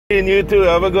And you too,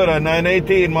 have a good one.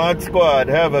 918 Mod Squad.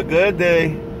 Have a good day.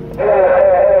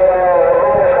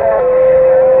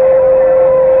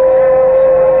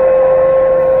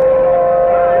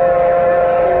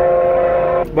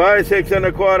 Bye, 6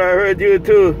 1/4. I heard you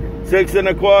too. 6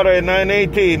 1/4 and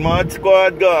 918. Mod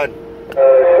Squad gone. Showtime,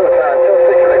 till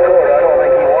 6 1/4. I don't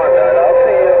think he won that. I'll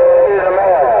see you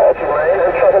tomorrow. Tulane,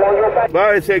 and trouble on your back.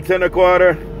 Bye, 6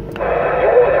 1/4.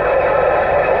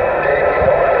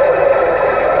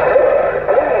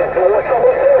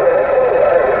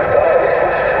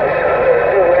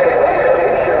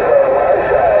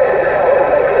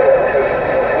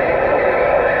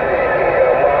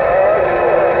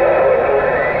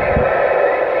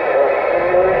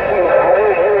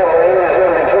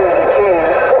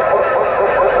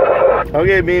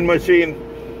 Okay, Mean Machine.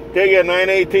 Take it,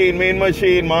 918, Mean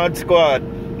Machine, Mod Squad.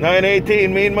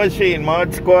 918, Mean Machine,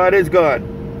 Mod Squad is gone.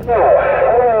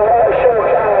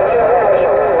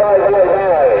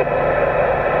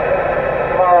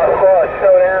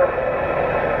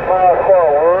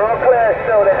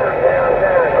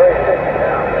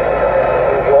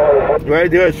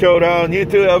 Right there, Showdown. You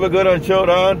two have a good one,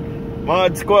 Showdown.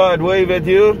 Mod Squad, wave at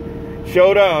you.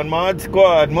 Showdown, Mod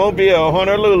Squad, Mobile,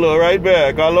 Honolulu, right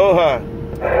back. Aloha.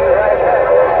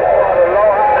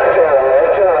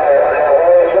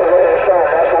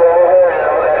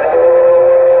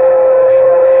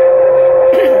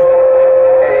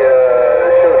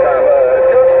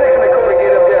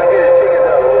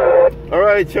 All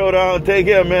right, Showdown, take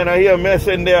care, man. I hear a mess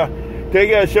in there.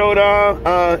 Take care, Showdown.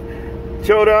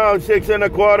 Showdown, 6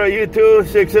 1/4. You two,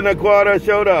 6 1/4.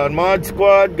 Showdown, Mod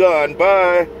Squad gone.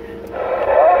 Bye.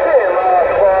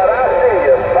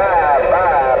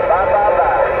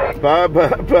 Bye, bye,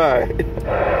 bye.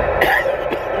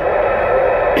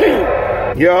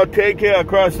 Y'all take care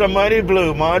across the mighty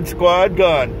blue. Mod Squad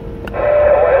gone.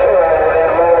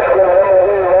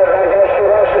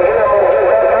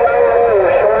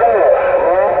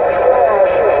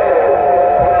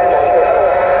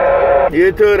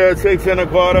 You too, that's 6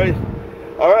 1/4.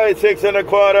 All right, 6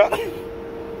 1/4.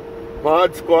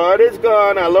 Mod Squad is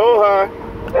gone. Aloha.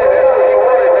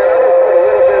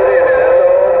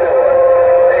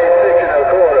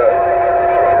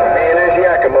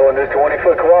 On this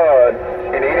 20-foot quad,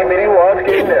 in any mini watts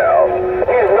getting down.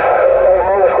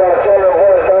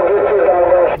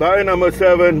 Bye, number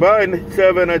 7. Bye,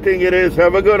 7, I think it is.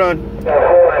 Have a good one.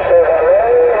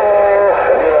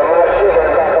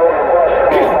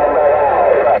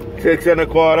 6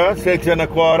 1/4, 6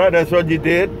 1/4. That's what you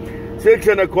did. 6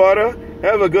 1/4.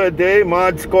 Have a good day.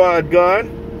 Mod Squad gone.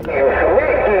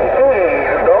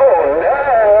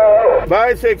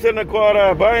 Bye, 6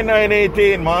 1/4. Bye,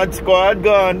 918. Mod Squad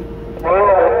gone. Hey,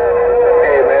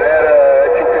 man, that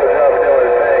two-wheel driver doing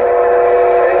his thing.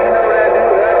 Hey, you know that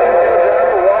two-wheel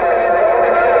driver walking and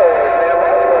talking to those,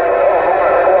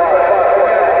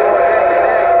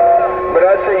 man. But I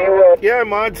say you Yeah,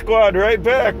 Mod Squad, right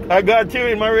back. I got you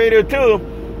in my radio too.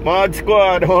 Mod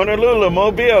Squad, Honolulu,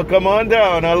 Mobile, come on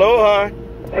down. Aloha.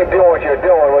 Keep doing what you're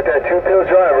doing with that two-wheel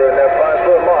driver and that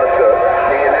 5-foot monster.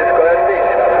 Me in this class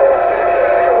station.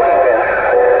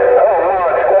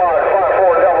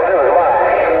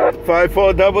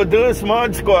 5-4 double deuce,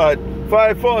 Mod Squad.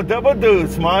 5-4 double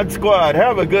deuce, Mod Squad.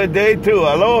 Have a good day too.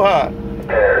 Aloha.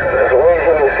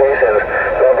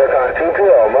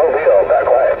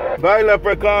 Bye,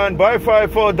 Leprechaun. Bye,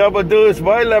 5-4 double deuce.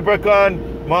 Bye,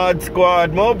 Leprechaun. Mod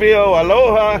Squad, Mobile.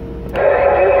 Aloha. Hey,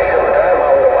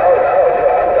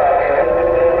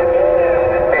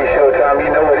 Showtime,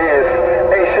 you know it is.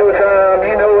 Hey, Showtime,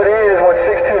 you know it is when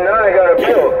 629 got a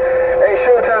bill. Hey,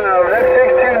 Showtime, that's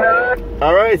 629.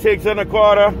 All right, 6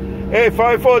 1/4. Hey,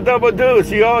 5-4 double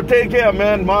deuce. You all take care,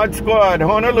 man. Mod Squad,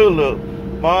 Honolulu.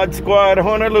 Mod Squad,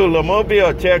 Honolulu.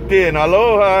 Mobile checked in.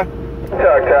 Aloha.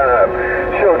 Talk time.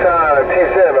 Showtime,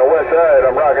 T7, West Side.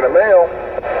 I'm rocking the mail.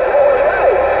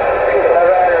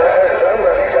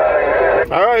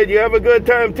 All right, you have a good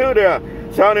time too there.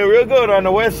 Sounding real good on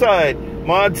the west side.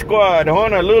 Mod Squad,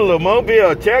 Honolulu,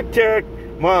 Mobile. Check, check.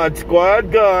 Mod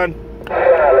Squad gone.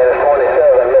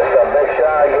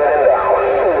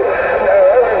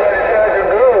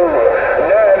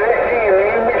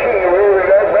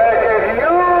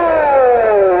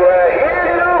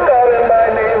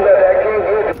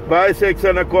 Bye, 6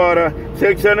 1/4.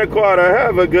 6 1/4.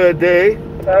 Have a good day.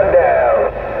 I'm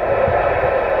down.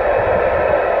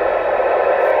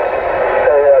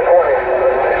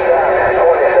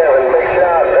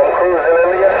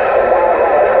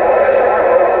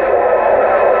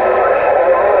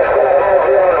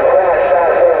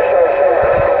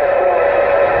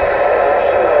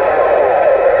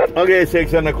 Okay,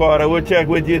 6 1/4. We'll check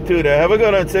with you too there. Have a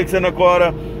good one, 6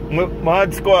 1/4.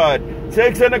 Mod Squad.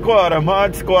 6 1/4.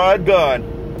 Mod Squad gone.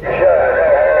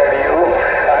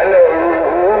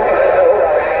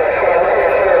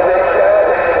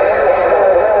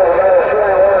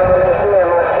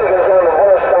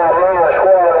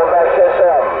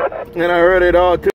 And I heard it all too.